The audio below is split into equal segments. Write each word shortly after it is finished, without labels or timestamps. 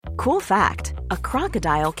Cool fact, a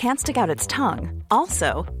crocodile can't stick out its tongue.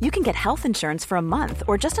 Also, you can get health insurance for a month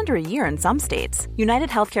or just under a year in some states. United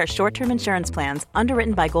Healthcare short-term insurance plans,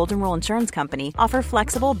 underwritten by Golden Rule Insurance Company, offer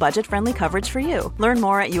flexible, budget-friendly coverage for you. Learn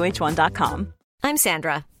more at uh1.com. I'm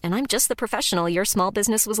Sandra, and I'm just the professional your small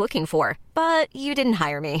business was looking for. But you didn't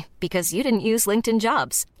hire me because you didn't use LinkedIn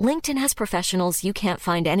Jobs. LinkedIn has professionals you can't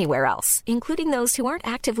find anywhere else, including those who aren't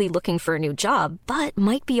actively looking for a new job, but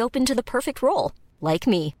might be open to the perfect role, like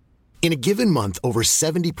me. In a given month, over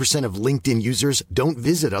 70% of LinkedIn users don't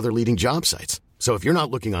visit other leading job sites. So if you're not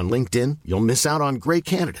looking on LinkedIn, you'll miss out on great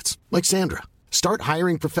candidates like Sandra. Start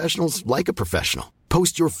hiring professionals like a professional.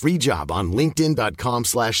 Post your free job on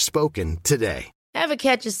linkedin.com/spoken today. Ever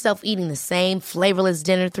catch yourself eating the same flavorless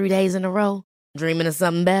dinner 3 days in a row? Dreaming of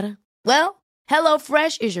something better? Well,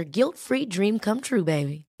 HelloFresh is your guilt-free dream come true,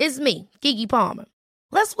 baby. It's me, Keke Palmer.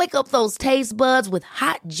 Let's wake up those taste buds with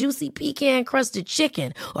hot, juicy pecan-crusted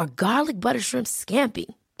chicken or garlic butter shrimp scampi.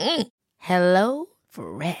 Hello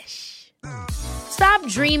Fresh. Stop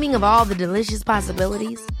dreaming of all the delicious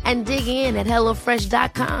possibilities and dig in at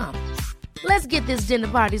HelloFresh.com. Let's get this dinner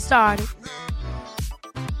party started.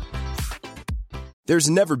 There's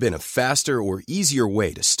never been a faster or easier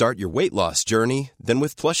way to start your weight loss journey than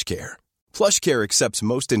with PlushCare. PlushCare accepts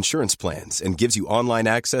most insurance plans and gives you online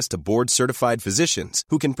access to board-certified physicians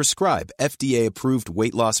who can prescribe FDA-approved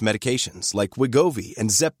weight loss medications like Wegovy and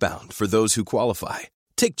Zepbound for those who qualify.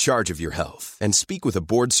 Take charge of your health and speak with a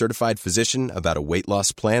board-certified physician about a weight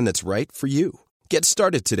loss plan that's right for you. Get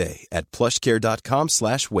started today at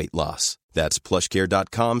plushcare.com/weight loss. That's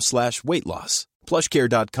plushcare.com/weight loss.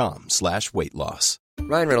 plushcare.com/weight loss.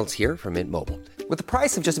 Ryan Reynolds here from Mint Mobile. With the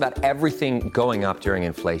price of just about everything going up during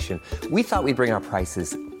inflation, we thought we'd bring our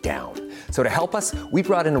prices down. So to help us, we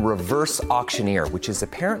brought in a reverse auctioneer, which is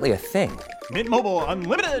apparently a thing. Mint Mobile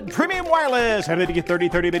Unlimited Premium Wireless. How to get 30,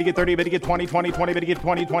 30, bit to get 30, bit to get 20, 20, 20, bit to get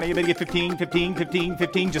 20, 20, bit to get 15, 15, 15,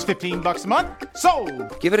 15, just $15 a month?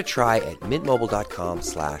 Sold! Give it a try at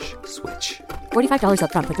mintmobile.com/switch. $45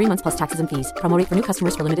 up front for 3 months plus taxes and fees. Promo rate for new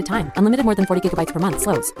customers for limited time. Unlimited more than 40 gigabytes per month.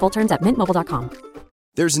 Slows full terms at mintmobile.com.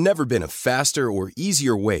 There's never been a faster or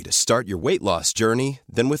easier way to start your weight loss journey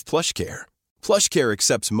than with PlushCare. PlushCare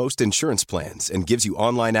accepts most insurance plans and gives you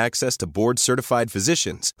online access to board-certified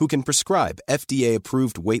physicians who can prescribe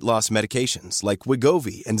FDA-approved weight loss medications like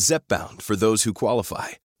Wegovy and Zepbound for those who qualify.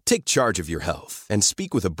 Take charge of your health and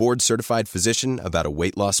speak with a board-certified physician about a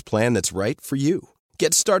weight loss plan that's right for you.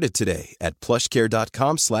 Get started today at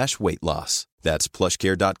plushcare.com/weight loss. That's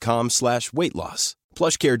plushcare.com/weight loss.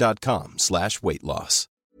 plushcare.com/weight loss.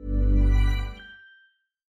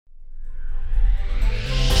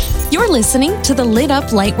 You're listening to the Lit Up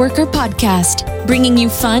Lightworker podcast, bringing you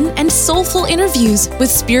fun and soulful interviews with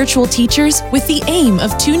spiritual teachers with the aim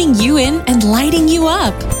of tuning you in and lighting you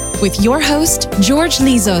up. With your host, George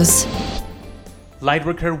Lizos.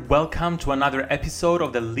 Lightworker, welcome to another episode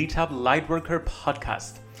of the Lit Up Lightworker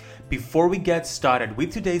podcast. Before we get started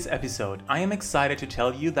with today's episode, I am excited to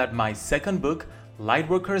tell you that my second book,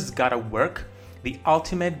 Lightworkers Gotta Work, the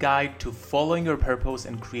ultimate guide to following your purpose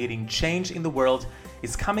and creating change in the world,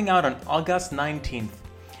 is coming out on August 19th,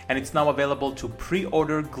 and it's now available to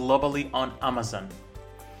pre-order globally on Amazon.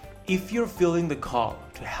 If you're feeling the call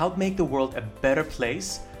to help make the world a better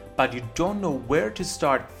place, but you don't know where to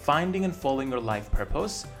start finding and following your life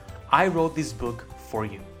purpose, I wrote this book for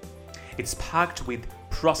you. It's packed with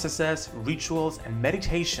processes, rituals, and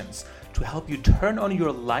meditations to help you turn on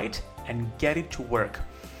your light and get it to work,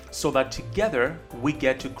 so that together we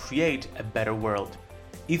get to create a better world.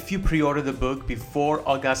 If you pre-order the book before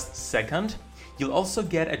August 2nd, you'll also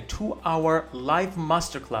get a 2-hour live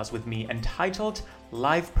masterclass with me entitled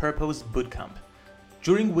Life Purpose Bootcamp,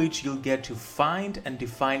 during which you'll get to find and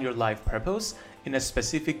define your life purpose in a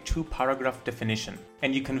specific 2-paragraph definition.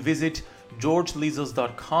 And you can visit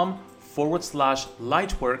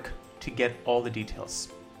georgelizos.com/lightwork to get all the details.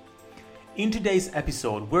 In today's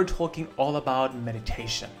episode, we're talking all about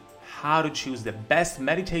meditation, how to choose the best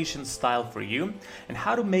meditation style for you, and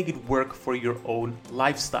how to make it work for your own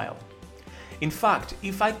lifestyle. In fact,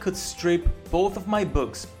 if I could strip both of my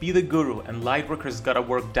books, Be the Guru and Lightworkers Gotta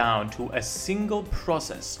Work, down to a single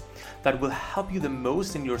process that will help you the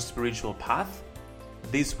most in your spiritual path,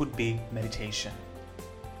 this would be meditation.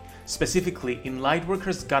 Specifically, in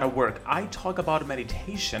Lightworkers Gotta Work, I talk about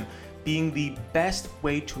meditation being the best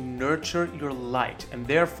way to nurture your light and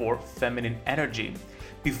therefore feminine energy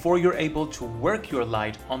before you're able to work your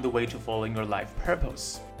light on the way to following your life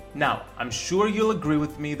purpose. Now, I'm sure you'll agree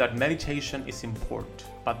with me that meditation is important,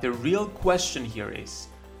 but the real question here is,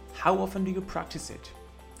 how often do you practice it?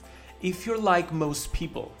 If you're like most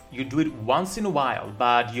people, you do it once in a while,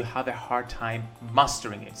 but you have a hard time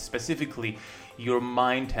mastering it. Specifically, your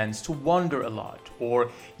mind tends to wander a lot, or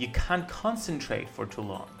you can't concentrate for too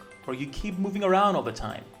long, or you keep moving around all the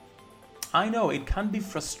time. I know it can be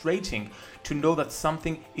frustrating to know that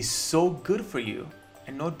something is so good for you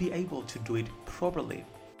and not be able to do it properly.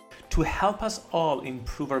 To help us all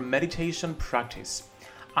improve our meditation practice,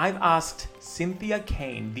 I've asked Cynthia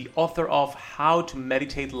Kane, the author of How to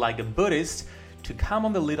Meditate Like a Buddhist, to come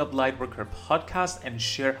on the Lit Up Lightworker podcast and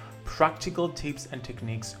share practical tips and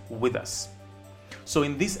techniques with us. So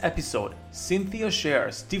in this episode, Cynthia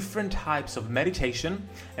shares different types of meditation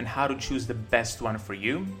and how to choose the best one for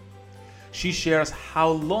you. She shares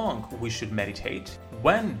how long we should meditate,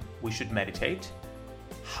 when we should meditate,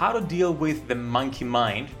 how to deal with the monkey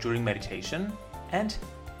mind during meditation, and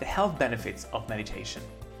the health benefits of meditation.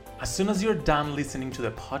 As soon as you're done listening to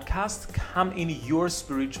the podcast, come in your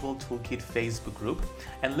Spiritual Toolkit Facebook group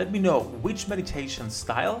and let me know which meditation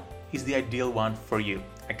style is the ideal one for you.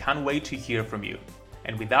 I can't wait to hear from you.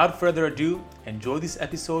 And without further ado, enjoy this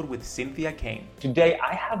episode with Cynthia Kane. Today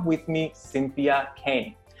I have with me Cynthia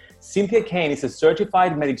Kane. Cynthia Kane is a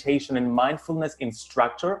certified meditation and mindfulness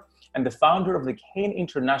instructor and the founder of the Kane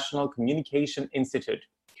International Communication Institute.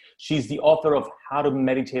 She's the author of How to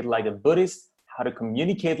Meditate Like a Buddhist, How to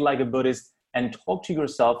Communicate Like a Buddhist, and Talk to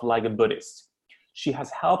Yourself Like a Buddhist. She has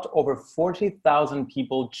helped over 40,000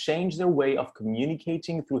 people change their way of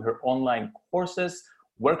communicating through her online courses,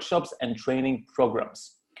 workshops, and training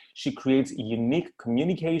programs. She creates unique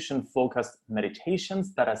communication-focused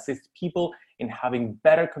meditations that assist people in having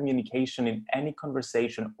better communication in any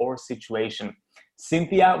conversation or situation.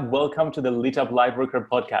 Cynthia, welcome to the Lit Up Lightworker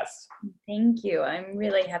podcast. Thank you. I'm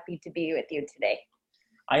really happy to be with you today.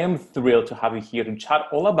 I am thrilled to have you here to chat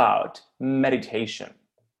all about meditation.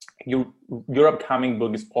 Your upcoming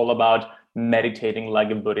book is all about meditating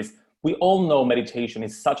like a Buddhist. We all know meditation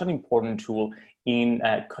is such an important tool in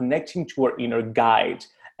connecting to our inner guide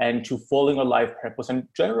and to following our life purpose and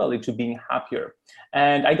generally to being happier.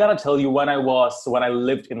 And I gotta tell you, when I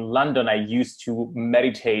lived in London, I used to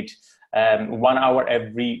meditate 1 hour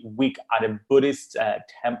every week at a Buddhist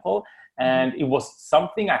temple. And it was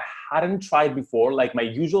something I hadn't tried before. Like my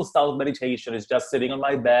usual style of meditation is just sitting on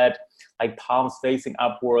my bed, like palms facing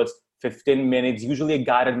upwards, 15 minutes, usually a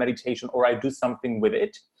guided meditation, or I do something with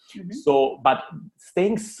it. But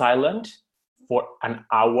staying silent for an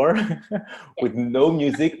hour with no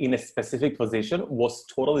music in a specific position was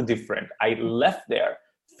totally different. I left there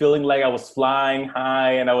feeling like I was flying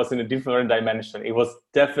high and I was in a different dimension. It was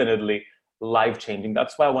definitely life-changing.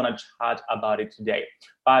 That's why I want to chat about it today.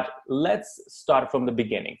 But let's start from the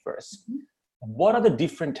beginning first. What are the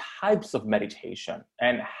different types of meditation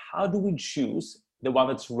and how do we choose the one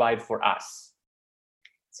that's right for us?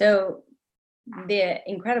 So the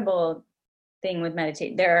incredible thing with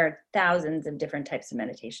meditation, there are thousands of different types of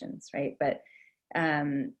meditations, right? But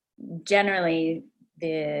generally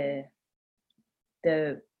the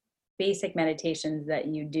basic meditations that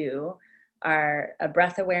you do are a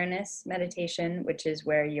breath awareness meditation, which is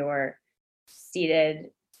where you're seated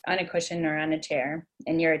on a cushion or on a chair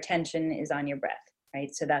and your attention is on your breath,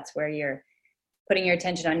 right? So that's where you're putting your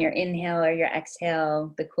attention on your inhale or your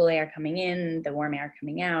exhale, the cool air coming in, the warm air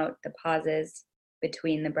coming out, the pauses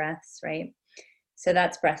between the breaths, right? So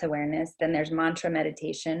that's breath awareness. Then there's mantra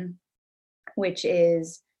meditation, which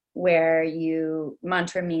is where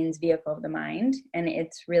mantra means vehicle of the mind, and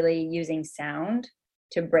it's really using sound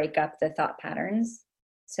to break up the thought patterns.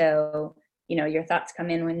 So, your thoughts come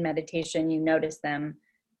in when meditation, you notice them,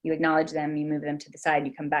 you acknowledge them, you move them to the side,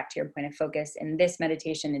 you come back to your point of focus. In this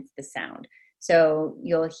meditation, it's the sound. So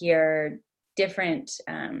you'll hear different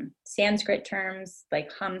Sanskrit terms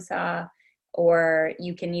like hamsa, or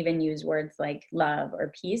you can even use words like love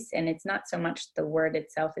or peace. And it's not so much the word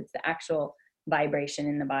itself, it's the actual vibration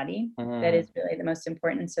in the body that is really the most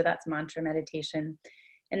important. So that's mantra meditation.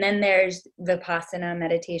 And then there's Vipassana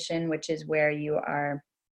meditation, which is where you are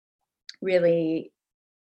really,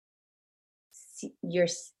 you're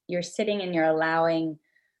sitting and you're allowing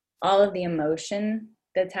all of the emotion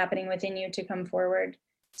that's happening within you to come forward.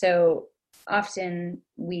 So often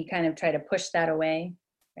we kind of try to push that away,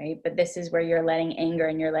 right? But this is where you're letting anger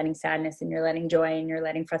and you're letting sadness and you're letting joy and you're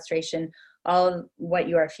letting frustration, all of what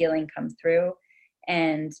you are feeling come through.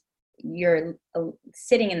 And you're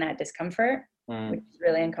sitting in that discomfort, which is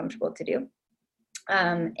really uncomfortable to do,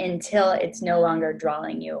 until it's no longer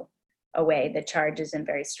drawing you away. The charge isn't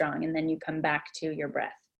very strong. And then you come back to your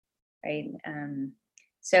breath, right?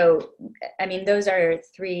 Those are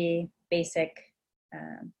three basic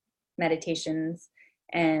meditations.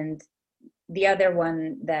 And the other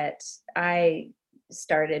one that I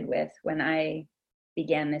started with when I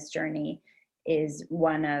began this journey is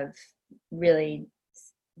one of really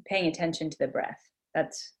paying attention to the breath.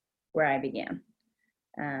 That's where I began.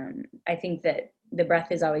 I think that the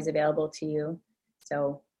breath is always available to you,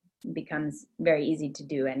 so it becomes very easy to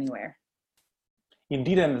do anywhere.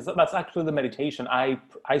 Indeed, and that's actually the meditation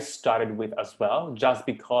I started with as well, just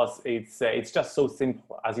because it's just so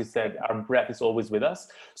simple. As you said, our breath is always with us.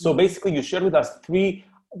 So basically, you shared with us three.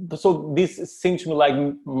 So this seems to me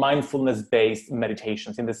like mindfulness-based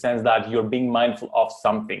meditations, in the sense that you're being mindful of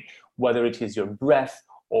something, whether it is your breath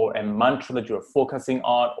or a mantra that you're focusing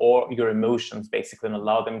on, or your emotions, basically, and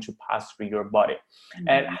allow them to pass through your body.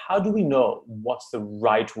 And how do we know what's the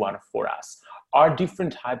right one for us? Are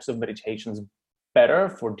different types of meditations better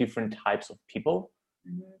for different types of people?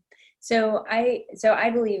 So I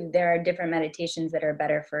believe there are different meditations that are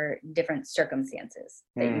better for different circumstances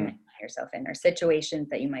that you might find yourself in, or situations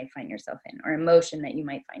that you might find yourself in, or emotion that you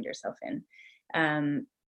might find yourself in.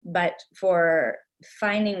 But for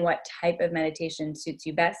finding what type of meditation suits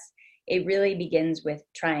you best, it really begins with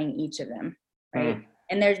trying each of them, right?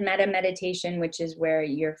 And there's metta meditation, which is where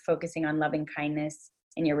you're focusing on loving kindness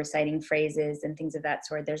and you're reciting phrases and things of that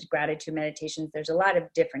sort. There's gratitude meditations. There's a lot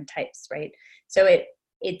of different types, right? So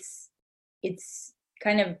it's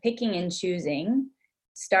kind of picking and choosing,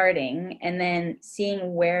 starting, and then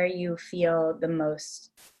seeing where you feel the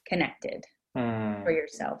most connected for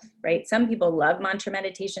yourself, right? Some people love mantra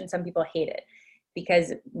meditation. Some people hate it,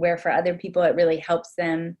 because where for other people it really helps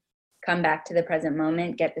them come back to the present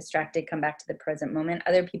moment, get distracted, come back to the present moment.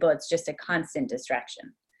 Other people, it's just a constant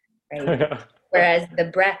distraction, right? Whereas the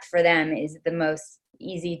breath for them is the most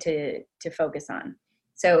easy to focus on.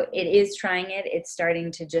 So it is trying it. It's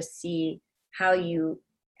starting to just see how you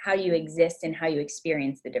exist and how you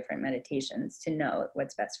experience the different meditations to know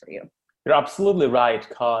what's best for you. You're absolutely right,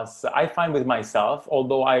 because I find with myself,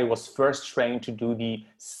 although I was first trained to do the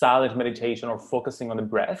silent meditation or focusing on the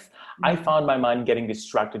breath, I found my mind getting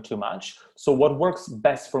distracted too much. So what works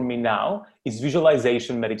best for me now is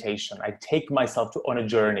visualization meditation. I take myself on a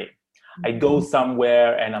journey. I go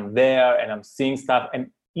somewhere and I'm there and I'm seeing stuff.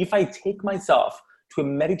 And if I take myself to a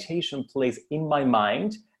meditation place in my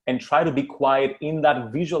mind and try to be quiet in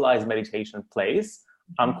that visualized meditation place,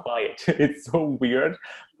 I'm quiet. It's so weird,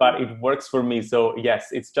 but it works for me. So yes,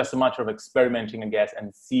 it's just a matter of experimenting, I guess,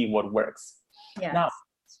 and see what works. Yeah. Now,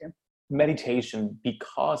 meditation,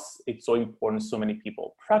 because it's so important, so many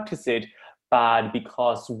people practice it, but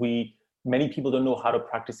because many people don't know how to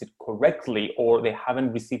practice it correctly, or they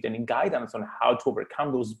haven't received any guidance on how to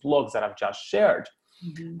overcome those blocks that I've just shared.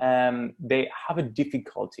 They have a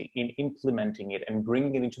difficulty in implementing it and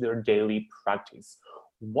bringing it into their daily practice.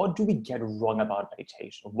 What do we get wrong about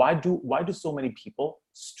meditation? Why do so many people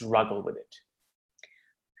struggle with it?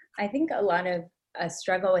 I think a lot of us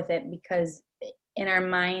struggle with it because in our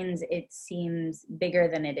minds, it seems bigger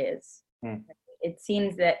than it is. It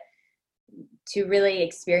seems that to really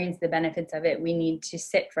experience the benefits of it, we need to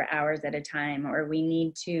sit for hours at a time, or we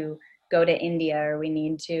need to go to India, or we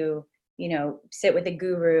need to, sit with a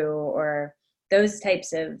guru, or those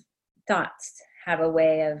types of thoughts have a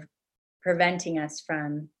way of preventing us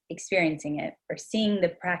from experiencing it or seeing the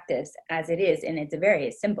practice as it is. And it's a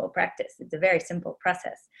very simple practice. It's a very simple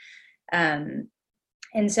process. And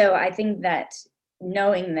so I think that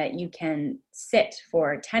knowing that you can sit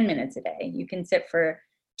for 10 minutes a day, you can sit for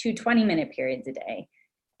 2 20-minute periods a day.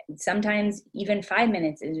 Sometimes even 5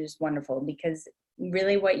 minutes is just wonderful, because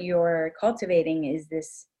really what you're cultivating is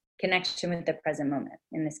this connection with the present moment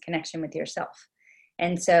and this connection with yourself.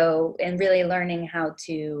 And really learning how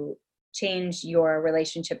to change your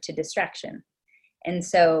relationship to distraction. And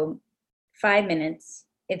so 5 minutes,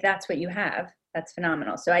 if that's what you have, that's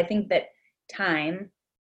phenomenal. So I think that time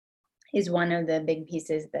is one of the big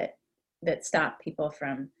pieces that stop people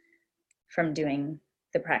from doing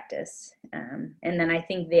the practice. And then I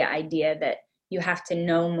think the idea that you have to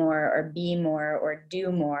know more or be more or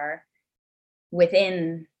do more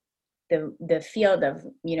within the field of,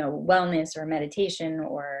 wellness or meditation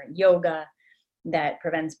or yoga, that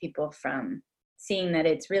prevents people from seeing that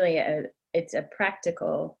it's really a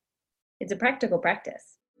practical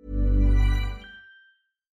practice.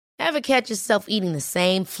 Ever catch yourself eating the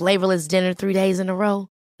same flavorless dinner 3 days in a row?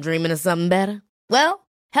 Dreaming of something better? Well,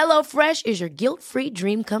 HelloFresh is your guilt-free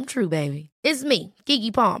dream come true, baby. It's me,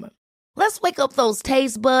 Keke Palmer. Let's wake up those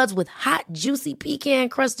taste buds with hot, juicy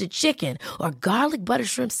pecan-crusted chicken or garlic butter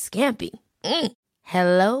shrimp scampi.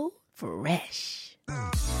 Hello Fresh.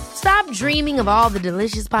 Stop dreaming of all the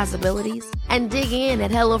delicious possibilities and dig in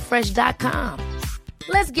at HelloFresh.com.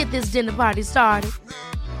 Let's get this dinner party started.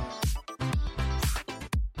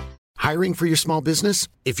 Hiring for your small business?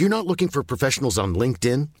 If you're not looking for professionals on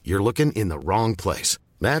LinkedIn, you're looking in the wrong place.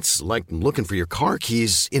 That's like looking for your car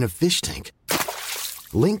keys in a fish tank.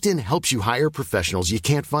 LinkedIn helps you hire professionals you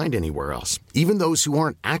can't find anywhere else, even those who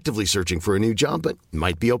aren't actively searching for a new job but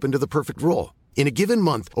might be open to the perfect role. In a given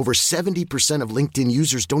month, over 70% of LinkedIn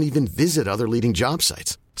users don't even visit other leading job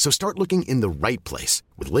sites. So start looking in the right place.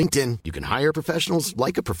 With LinkedIn, you can hire professionals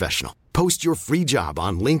like a professional. Post your free job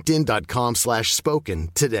on linkedin.com/spoken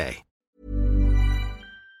today.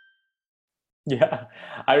 Yeah,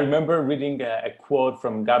 I remember reading a quote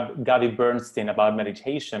from Gabby Bernstein about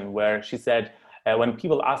meditation, where she said, "When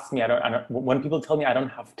people ask me, when people tell me I don't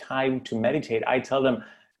have time to meditate, I tell them,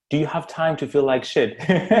 do you have time to feel like shit?"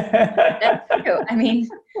 That's true. I mean,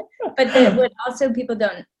 but what also people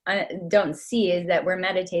don't see is that we're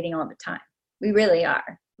meditating all the time. We really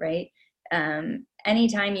are, right?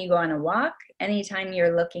 Anytime you go on a walk, anytime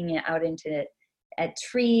you're looking out at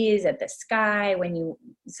trees, at the sky, when you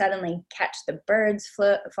suddenly catch the birds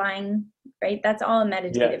flying, right? That's all a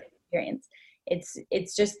meditative experience.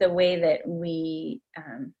 It's just the way that we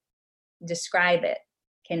describe it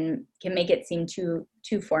can make it seem too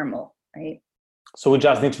formal, right? So we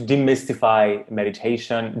just need to demystify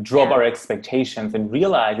meditation, drop our expectations, and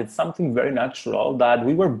realize it's something very natural that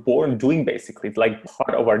we were born doing, basically. It's like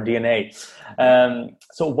part of our DNA.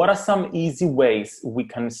 So what are some easy ways we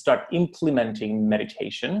can start implementing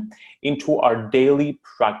meditation into our daily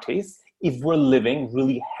practice if we're living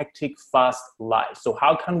really hectic, fast lives? So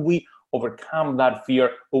how can we overcome that fear,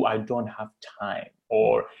 oh, I don't have time,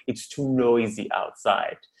 or it's too noisy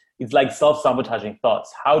outside? It's like self-sabotaging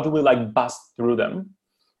thoughts. How do we like bust through them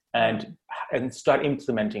and start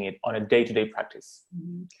implementing it on a day-to-day practice?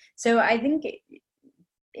 So I think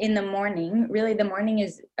in the morning, really the morning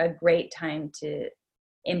is a great time to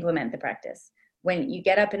implement the practice. When you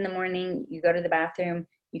get up in the morning, you go to the bathroom,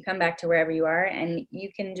 you come back to wherever you are, and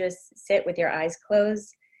you can just sit with your eyes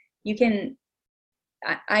closed.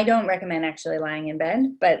 I don't recommend actually lying in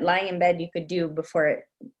bed, but lying in bed you could do before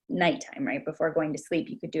nighttime, right? Before going to sleep,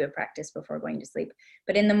 you could do a practice before going to sleep.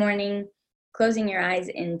 But in the morning, closing your eyes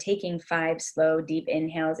and taking 5 slow, deep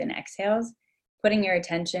inhales and exhales, putting your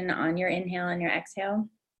attention on your inhale and your exhale,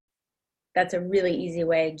 that's a really easy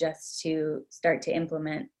way just to start to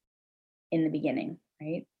implement in the beginning,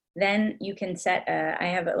 right? Then you can set, I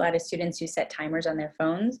have a lot of students who set timers on their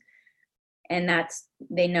phones, and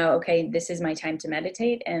they know, okay, this is my time to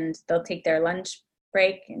meditate, and they'll take their lunch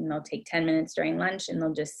break and they'll take 10 minutes during lunch and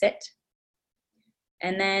they'll just sit.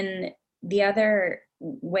 And then the other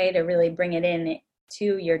way to really bring it in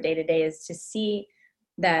to your day-to-day is to see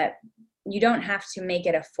that you don't have to make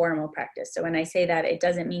it a formal practice. So when I say that, it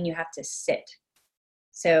doesn't mean you have to sit.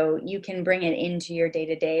 So you can bring it into your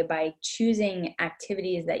day-to-day by choosing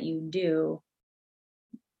activities that you do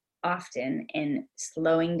often and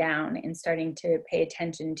slowing down and starting to pay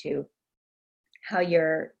attention to how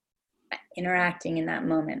you're interacting in that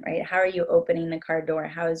moment, right? How are you opening the car door?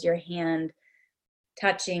 How is your hand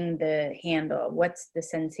touching the handle? What's the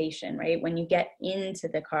sensation, right? When you get into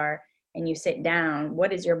the car and you sit down,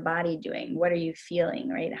 what is your body doing? What are you feeling,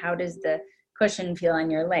 right? How does the cushion feel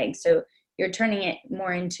on your leg? So you're turning it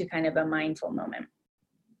more into kind of a mindful moment.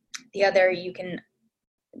 The other you can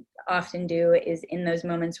often do is in those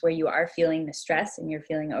moments where you are feeling the stress and you're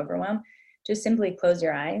feeling overwhelmed, just simply close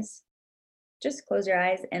your eyes. Just close your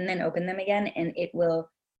eyes and then open them again, and it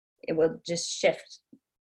will just shift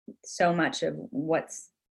so much of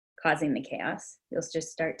what's causing the chaos. You'll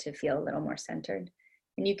just start to feel a little more centered.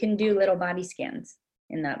 And you can do little body scans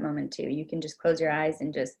in that moment too. You can just close your eyes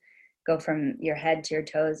and just go from your head to your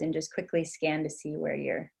toes and just quickly scan to see where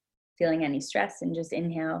you're feeling any stress, and just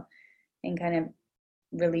inhale and kind of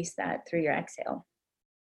release that through your exhale.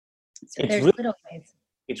 So there's little ways.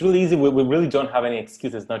 It's really easy. We really don't have any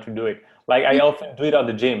excuses not to do it. Like I often do it at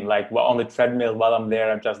the gym, like on the treadmill while I'm there,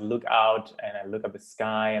 I just look out and I look at the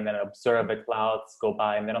sky and then I observe the clouds go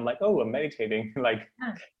by, and then I'm like, oh, I'm meditating. Or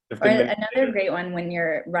another great one when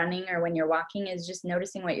you're running or when you're walking is just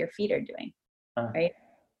noticing what your feet are doing, right?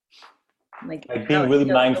 Like being really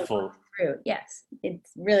mindful. Yes,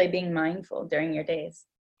 it's really being mindful during your days.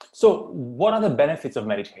 So what are the benefits of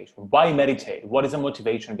meditation? Why meditate? What is the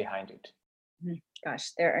motivation behind it?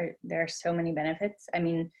 Gosh, there are so many benefits. I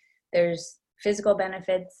mean, there's physical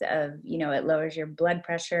benefits of, it lowers your blood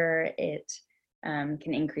pressure. It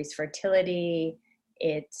can increase fertility.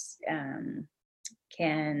 It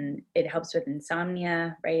helps with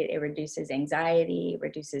insomnia, right? It reduces anxiety,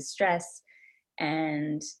 reduces stress.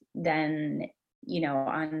 And then,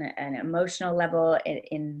 on an emotional level, it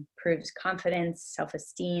improves confidence,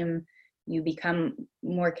 self-esteem, You become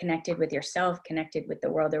more connected with yourself, connected with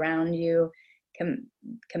the world around you.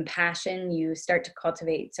 Compassion, you start to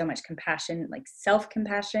cultivate so much compassion, like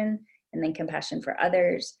self-compassion, and then compassion for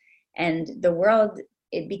others. And the world,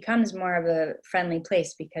 it becomes more of a friendly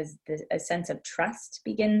place because a sense of trust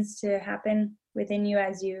begins to happen within you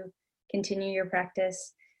as you continue your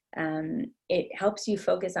practice. It helps you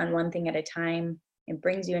focus on one thing at a time. It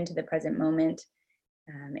brings you into the present moment.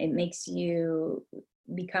 It makes you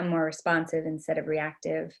become more responsive instead of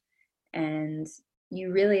reactive. And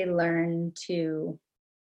you really learn to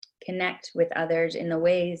connect with others in the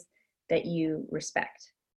ways that you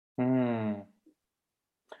respect. And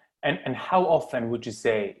how often would you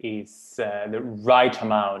say is the right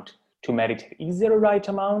amount to meditate? Is there a right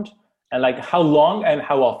amount? And like how long and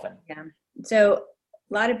how often? Yeah. So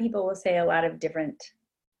a lot of people will say a lot of different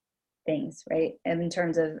things, right? And in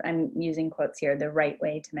terms of, I'm using quotes here, the right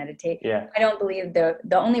way to meditate. Yeah. I don't believe the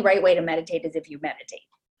only right way to meditate is if you meditate.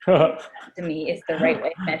 To me, it's the right way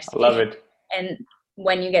to meditate. I love it. And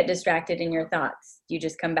when you get distracted in your thoughts, you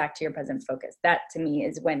just come back to your present focus. That to me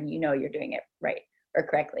is when you know you're doing it right or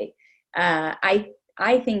correctly.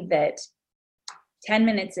 I think that 10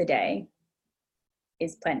 minutes a day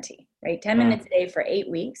is plenty, right? 10 minutes a day for 8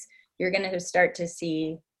 weeks, you're going to start to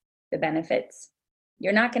see the benefits.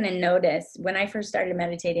 You're not going to notice. When I first started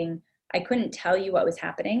meditating, I couldn't tell you what was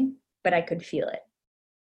happening, but I could feel it.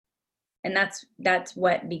 And that's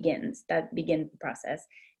what begins the process.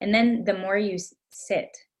 And then the more you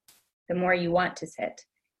sit, the more you want to sit.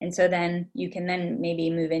 And so then you can then maybe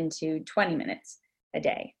move into 20 minutes a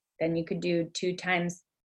day. Then you could do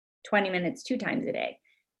 20 minutes 2 times a day,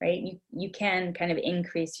 right? You can kind of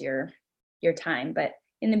increase your time, but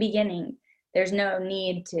in the beginning, there's no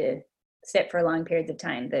need to sit for long periods of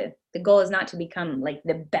time. The goal is not to become like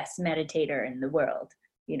the best meditator in the world,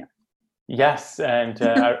 you know. Yes, and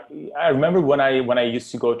I remember when I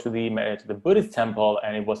used to go to the Buddhist temple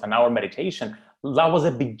and it was an hour meditation. That was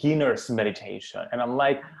a beginner's meditation, and I'm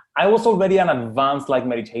like, I was already an advanced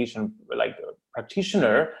meditation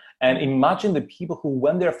practitioner. And imagine the people who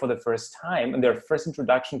went there for the first time and their first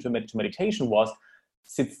introduction to meditation was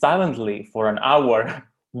sit silently for an hour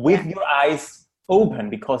with your eyes open,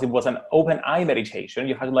 because it was an open eye meditation.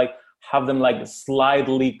 You had to have them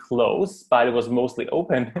slightly closed, but it was mostly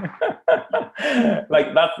open.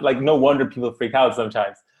 No wonder people freak out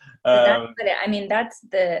sometimes.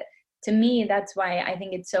 To me, that's why I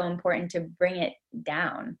think it's so important to bring it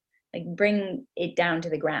down, bring it down to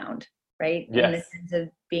the ground, right? Yes. In the sense of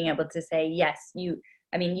being able to say, yes, you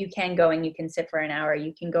can go and you can sit for an hour,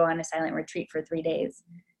 you can go on a silent retreat for 3 days,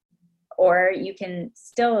 or you can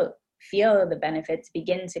still feel the benefits,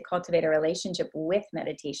 begin to cultivate a relationship with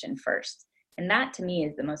meditation first. And that to me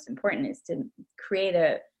is the most important, is to create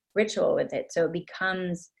a ritual with it. So it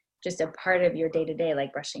becomes just a part of your day-to-day,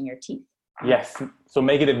 like brushing your teeth. Yes. So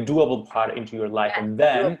make it a doable part into your life. Yeah, and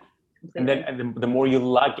then the more you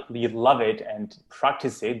love it and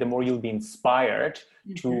practice it, the more you'll be inspired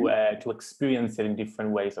to experience it in different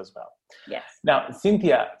ways as well. Yes. Now,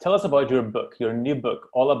 Cynthia, tell us about your new book,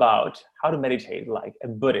 all about how to meditate like a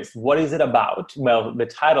Buddhist. What is it about? Well, the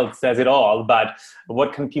title says it all, but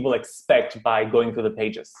what can people expect by going through the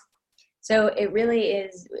pages? So it really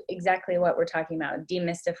is exactly what we're talking about,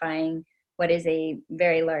 demystifying what is a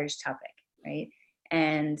very large topic, right?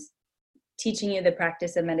 And teaching you the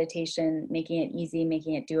practice of meditation, making it easy,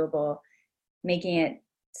 making it doable, making it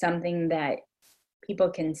something that people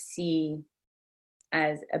can see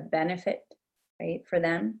as a benefit, right, for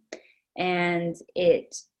them. And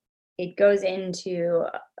it goes into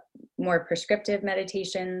more prescriptive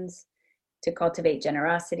meditations to cultivate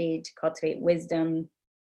generosity, to cultivate wisdom,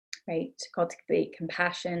 right, to cultivate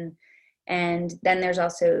compassion. And then there's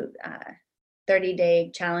also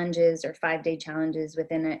 30-day challenges or 5-day challenges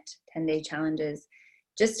within it, 10-day challenges,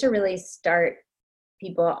 just to really start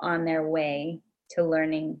people on their way to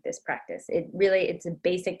learning this practice. It's a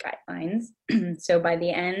basic guidelines. So by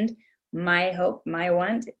the end, my hope, my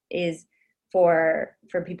want is for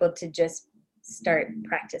people to just start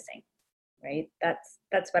practicing, right?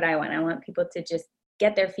 That's what I want. I want people to just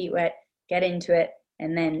get their feet wet, get into it,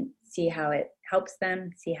 and then see how it helps them,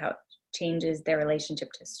 see how it changes their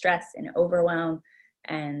relationship to stress and overwhelm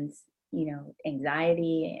and,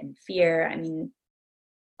 anxiety and fear. I mean,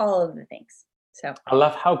 all of the things. So I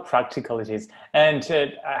love how practical it is. And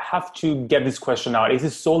I have to get this question out. Is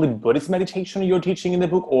it solely Buddhist meditation you're teaching in the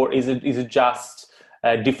book, or is it just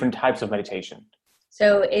different types of meditation?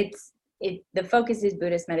 So the focus is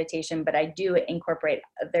Buddhist meditation, but I do incorporate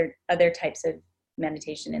other types of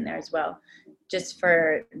meditation in there as well, just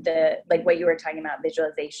for the what you were talking about,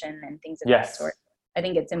 visualization and things of that sort. I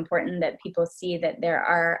think it's important that people see that there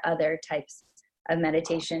are other types of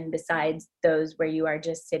meditation besides those where you are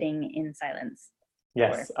just sitting in silence.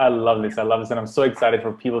 Yes, I love this. And I'm so excited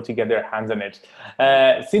for people to get their hands on it.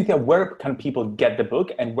 Cynthia, where can people get the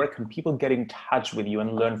book and where can people get in touch with you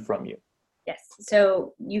and learn from you? Yes,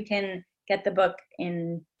 so you can get the book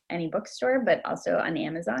in any bookstore, but also on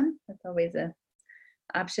Amazon. That's always a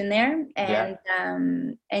option there.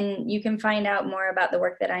 And you can find out more about the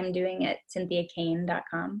work that I'm doing at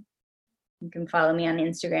cynthiakane.com. You can follow me on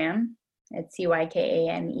Instagram at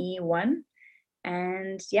CYKANE1.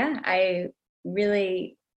 And I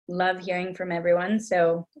really love hearing from everyone.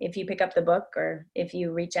 So if you pick up the book or if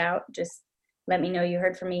you reach out, just let me know you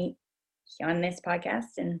heard from me on this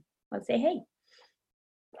podcast and I'll say, hey.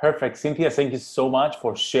 Perfect. Cynthia, thank you so much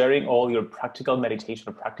for sharing all your practical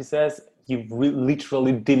meditation practices. You've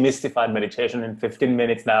literally demystified meditation in 15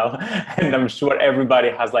 minutes now. And I'm sure everybody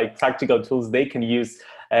has like practical tools they can use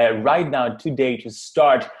right now today to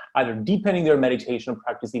start either deepening their meditation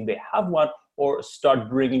practice if they have one, or start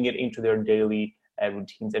bringing it into their daily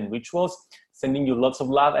routines and rituals. Sending you lots of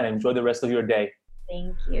love and enjoy the rest of your day.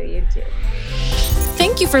 Thank you. You too.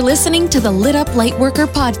 Thank you for listening to the Lit Up Lightworker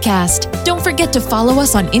podcast. Don't forget to follow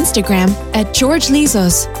us on Instagram at George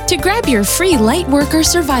Lizos to grab your free Lightworker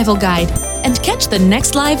survival guide and catch the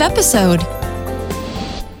next live episode.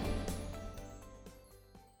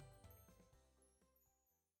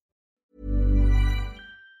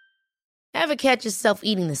 Ever catch yourself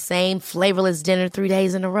eating the same flavorless dinner 3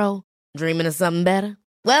 days in a row? Dreaming of something better?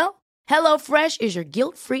 Well, HelloFresh is your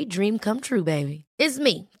guilt-free dream come true, baby. It's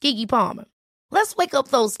me, Keke Palmer. Let's wake up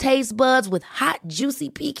those taste buds with hot, juicy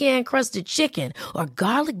pecan-crusted chicken or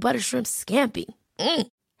garlic butter shrimp scampi.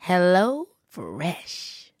 Hello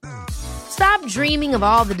Fresh. Stop dreaming of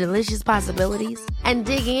all the delicious possibilities and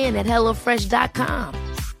dig in at HelloFresh.com.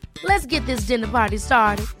 Let's get this dinner party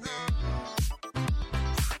started.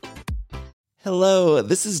 Hello,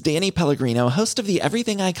 this is Danny Pellegrino, host of the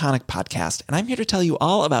Everything Iconic podcast, and I'm here to tell you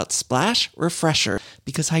all about Splash Refresher,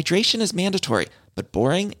 because hydration is mandatory, but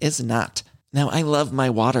boring is not. Now, I love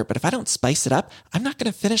my water, but if I don't spice it up, I'm not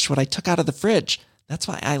going to finish what I took out of the fridge. That's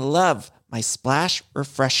why I love my Splash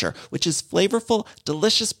Refresher, which is flavorful,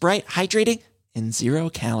 delicious, bright, hydrating, and 0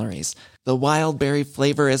 calories. The wild berry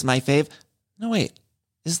flavor is my fave. No, wait.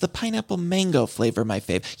 Is the pineapple mango flavor my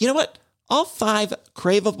fave? You know what? All 5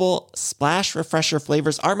 craveable Splash Refresher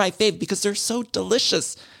flavors are my fave because they're so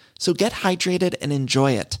delicious. So get hydrated and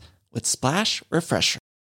enjoy it with Splash Refresher.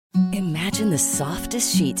 Imagine the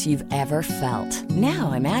softest sheets you've ever felt.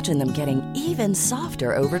 Now imagine them getting even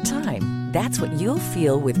softer over time. That's what you'll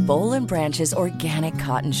feel with Boll & Branch's organic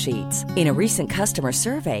cotton sheets. In a recent customer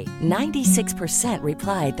survey, 96%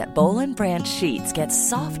 replied that Boll & Branch sheets get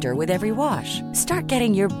softer with every wash. Start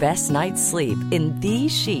getting your best night's sleep in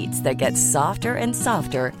these sheets that get softer and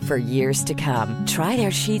softer for years to come. Try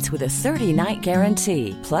their sheets with a 30-night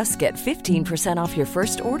guarantee. Plus, get 15% off your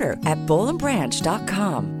first order at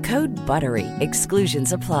bollandbranch.com. Code BUTTERY.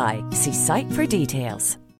 Exclusions apply. See site for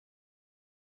details.